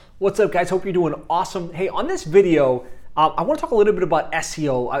What's up, guys? Hope you're doing awesome. Hey, on this video, I want to talk a little bit about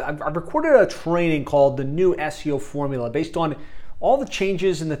SEO. I've recorded a training called the new SEO formula based on all the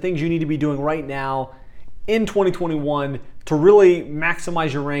changes and the things you need to be doing right now in 2021 to really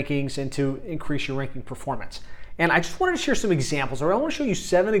maximize your rankings and to increase your ranking performance. And I just wanted to share some examples. I want to show you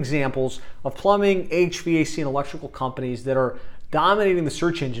 7 examples of plumbing, HVAC, and electrical companies that are dominating the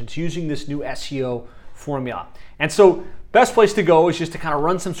search engines using this new SEO formula. And so best place to go is just to kind of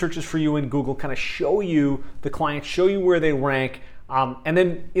run some searches for you in Google, kind of show you the clients, show you where they rank. And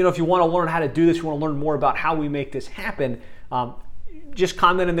then, if you want to learn how to do this, you want to learn more about how we make this happen, just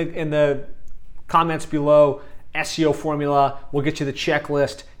comment in the comments below, SEO formula. We'll get you the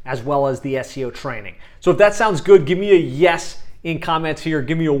checklist as well as the SEO training. So if that sounds good, give me a yes in comments here.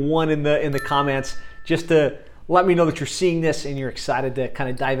 Give me a 1 in the comments just to let me know that you're seeing this and you're excited to kind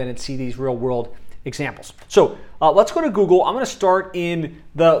of dive in and see these real world examples. So let's go to Google. I'm going to start in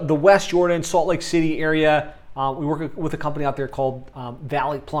the West Jordan, Salt Lake City area. We work with a company out there called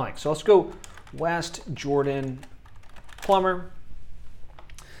Valley Plumbing. So let's go West Jordan Plumber.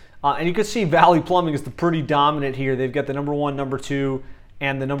 And you can see Valley Plumbing is the pretty dominant here. They've got the #1, #2,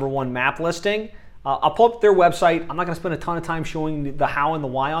 and the #1 map listing. I'll pull up their website. I'm not going to spend a ton of time showing the how and the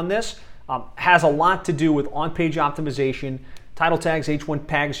why on this. Has a lot to do with on-page optimization, title tags, H1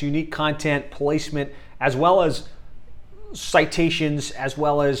 tags, unique content, placement, as well as citations, as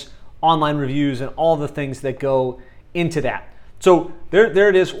well as online reviews and all the things that go into that. So there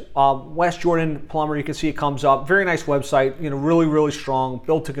it is, West Jordan Plumber. You can see it comes up. Very nice website, really, really strong,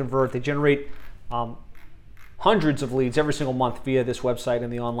 built to convert. They generate hundreds of leads every single month via this website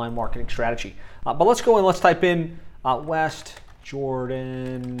and the online marketing strategy. But let's go and let's type in West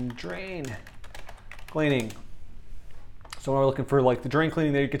Jordan drain cleaning. So when we're looking for like the drain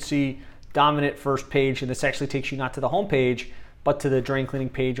cleaning there, you can see dominant first page, and this actually takes you not to the home page, but to the drain cleaning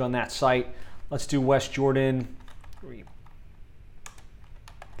page on that site. Let's do West Jordan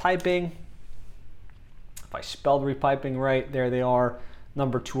repiping. If I spelled repiping right, there they are,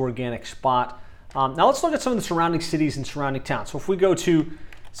 #2 organic spot. Now let's look at some of the surrounding cities and surrounding towns. So if we go to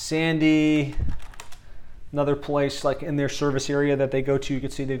Sandy, another place like in their service area that they go to, you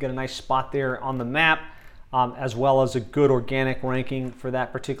can see they've got a nice spot there on the map. As well as a good organic ranking for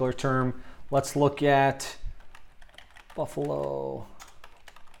that particular term. Let's look at Buffalo.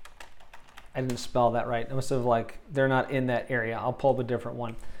 I didn't spell that right. I must have they're not in that area. I'll pull up a different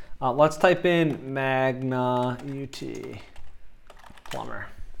one. Let's type in Magna UT Plumber.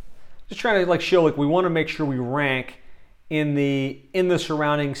 Just trying to show we want to make sure we rank in the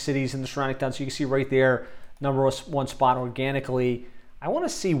surrounding cities and the surrounding towns. So you can see right there, #1 spot organically. I want to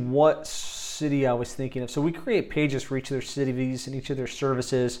see what city I was thinking of. So we create pages for each of their cities and each of their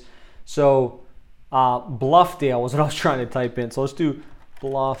services. So Bluffdale was what I was trying to type in. So let's do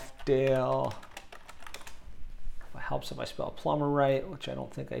Bluffdale. It helps if I spell plumber right, which I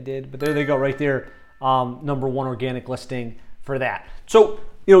don't think I did. But there they go right there. #1 organic listing for that. So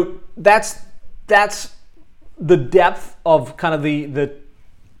that's the depth of kind of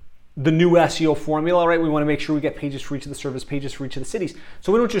the new SEO formula, right? We want to make sure we get pages for each of the service, pages for each of the cities.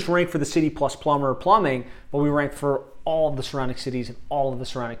 So we don't just rank for the city plus plumber or plumbing, but we rank for all of the surrounding cities and all of the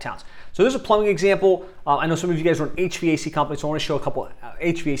surrounding towns. So there's a plumbing example. I know some of you guys run HVAC companies, so I want to show a couple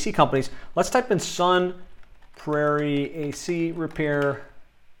HVAC companies. Let's type in Sun Prairie AC Repair.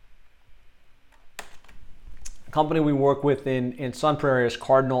 The company we work with in Sun Prairie is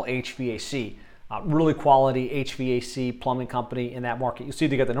Cardinal HVAC. Really quality HVAC plumbing company in that market. You'll see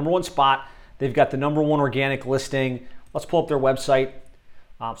they got the #1 spot. They've got the #1 organic listing. Let's pull up their website.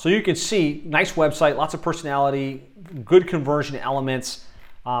 So you can see, nice website, lots of personality, good conversion elements.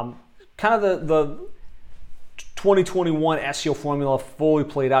 Kind of the 2021 SEO formula fully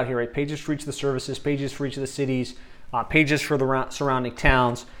played out here, right? Pages for each of the services, pages for each of the cities, pages for the surrounding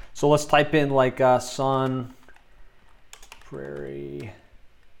towns. So let's type in Sun Prairie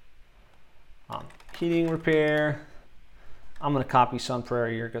heating repair. I'm going to copy Sun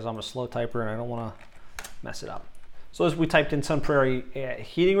Prairie here because I'm a slow typer and I don't want to mess it up. So as we typed in Sun Prairie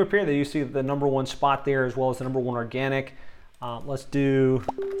heating repair, they used to see the #1 spot there as well as the #1 organic. Let's do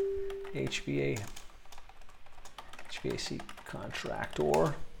HVAC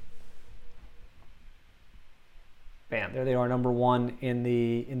contractor. Bam, there they are, #1 in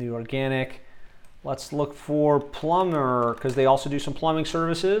the organic. Let's look for plumber because they also do some plumbing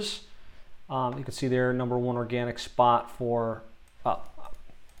services. You can see their #1 organic spot for,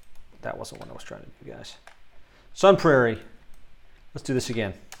 that wasn't what I was trying to do, guys. Sun Prairie. Let's do this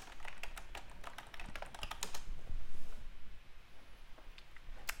again.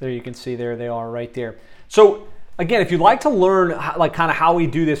 There you can see there they are right there. So again, if you'd like to learn like kind of how we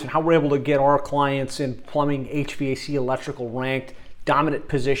do this and how we're able to get our clients in plumbing, HVAC, electrical ranked dominant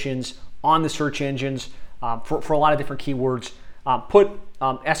positions on the search engines for a lot of different keywords, put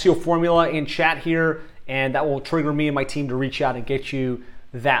SEO formula in chat here, and that will trigger me and my team to reach out and get you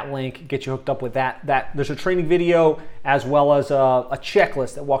that link, get you hooked up with that. There's a training video as well as a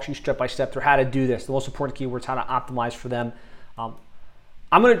checklist that walks you step by step through how to do this, the most important keywords, how to optimize for them.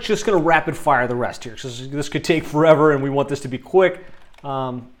 I'm just gonna rapid fire the rest here because this could take forever and we want this to be quick.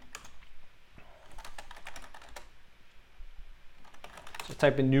 So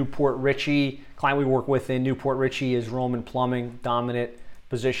type in Newport Richey. Client we work with in Newport Richey is Roman Plumbing, dominant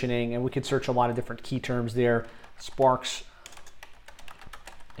positioning, and we could search a lot of different key terms there. Sparks,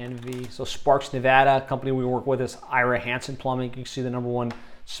 NV. So Sparks, Nevada. Company we work with is Ira Hansen Plumbing. You can see the #1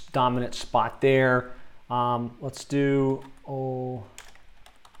 dominant spot there. Let's do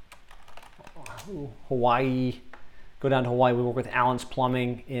Hawaii. Go down to Hawaii. We work with Allen's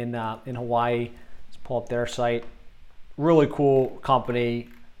Plumbing in Hawaii. Let's pull up their site. Really cool company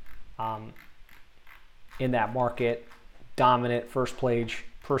in that market. Dominant first page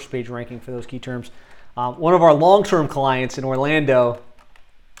ranking for those key terms. One of our long-term clients in Orlando,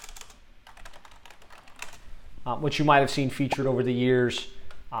 which you might have seen featured over the years,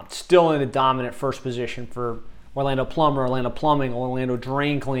 still in a dominant first position for Orlando Plumber, Orlando Plumbing, Orlando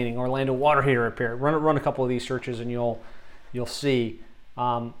Drain Cleaning, Orlando Water Heater Repair. Run a couple of these searches and you'll see.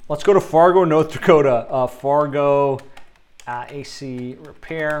 Let's go to Fargo, North Dakota. Fargo AC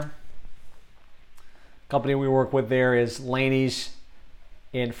Repair. Company we work with there is Laney's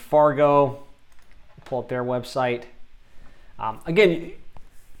in Fargo. Pull up their website. Again,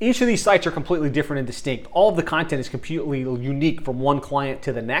 each of these sites are completely different and distinct. All of the content is completely unique from one client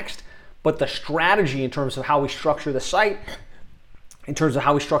to the next, but the strategy in terms of how we structure the site, in terms of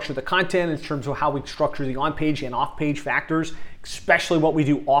how we structure the content, in terms of how we structure the on-page and off-page factors, especially what we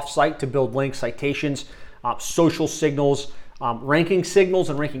do off-site to build links, citations, social signals, ranking signals,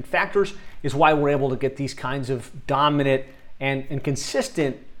 and ranking factors, is why we're able to get these kinds of dominant and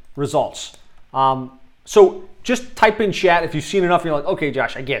consistent results. So just type in chat if you've seen enough and you're like, okay,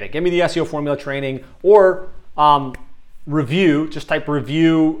 Josh, I get it. Give me the SEO formula training, or review. Just type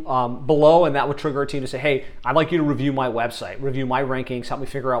review below, and that would trigger our team to say, hey, I'd like you to review my website, review my rankings, help me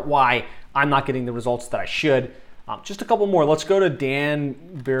figure out why I'm not getting the results that I should. Just a couple more. Let's go to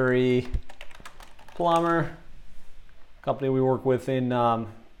Danbury Plumber, company we work with in, Danbury,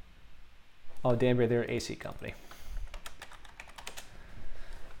 they're an AC company.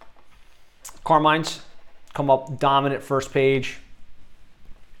 Carmine's come up dominant first page.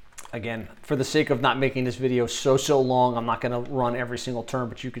 Again, for the sake of not making this video so long, I'm not going to run every single term,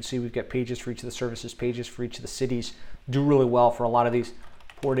 but you can see we've got pages for each of the services, pages for each of the cities. Do really well for a lot of these.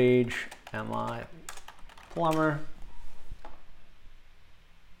 Portage, MI, Plumber,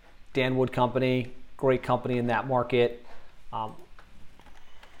 Danwood Company, great company in that market. So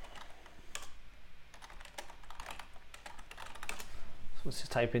let's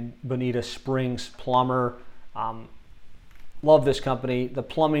just type in Bonita Springs Plumber. Love this company. The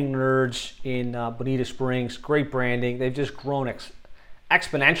Plumbing Nerds in Bonita Springs, great branding. They've just grown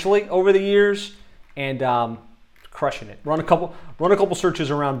exponentially over the years and crushing it. Run a couple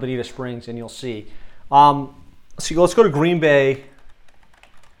searches around Bonita Springs and you'll see. Let's go to Green Bay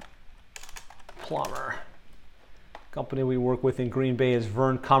Plumber. Company we work with in Green Bay is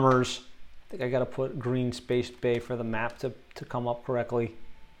Vern Cummers. I think I got to put Green Space Bay for the map to come up correctly.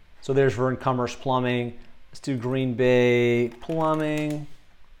 So there's Vern Cummers Plumbing. Let's do Green Bay Plumbing.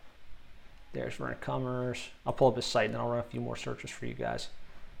 There's Vern Cummers. I'll pull up his site and then I'll run a few more searches for you guys.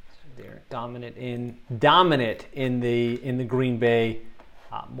 So they're dominant in the Green Bay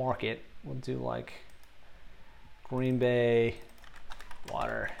market. We'll do like Green Bay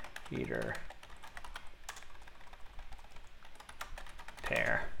Water Heater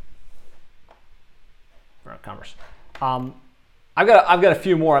Repair. Vern Cummers. I've got a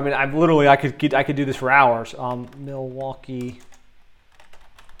few more. I mean, I could do this for hours. Milwaukee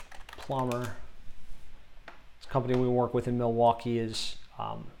Plumber. This company we work with in Milwaukee is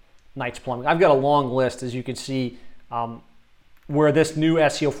Knights Plumbing. I've got a long list, as you can see, where this new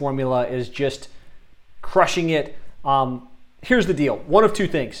SEO formula is just crushing it. Here's the deal. One of two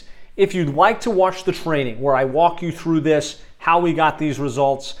things. If you'd like to watch the training where I walk you through this, how we got these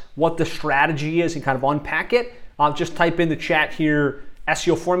results, what the strategy is, and kind of unpack it, just type in the chat here,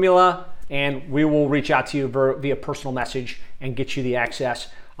 SEO formula, and we will reach out to you via personal message and get you the access.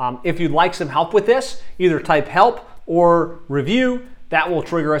 If you'd like some help with this, either type help or review, that will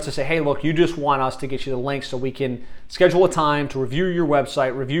trigger us to say, hey, look, you just want us to get you the links so we can schedule a time to review your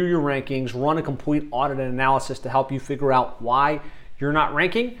website, review your rankings, run a complete audit and analysis to help you figure out why you're not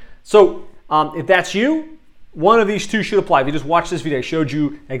ranking. So if that's you, one of these two should apply. If you just watched this video, I showed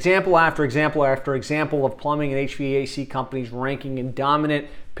you example after example after example of plumbing and HVAC companies ranking in dominant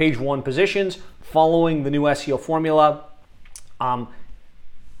page 1 positions following the new SEO formula.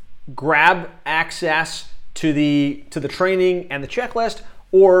 Grab access to the training and the checklist,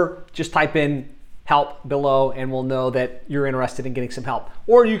 or just type in help below and we'll know that you're interested in getting some help.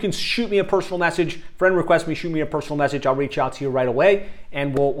 Or you can shoot me a personal message, friend request me, shoot me a personal message. I'll reach out to you right away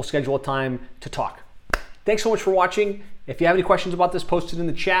and we'll schedule a time to talk. Thanks so much for watching. If you have any questions about this, post it in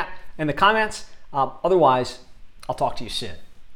the chat and the comments. Otherwise, I'll talk to you soon.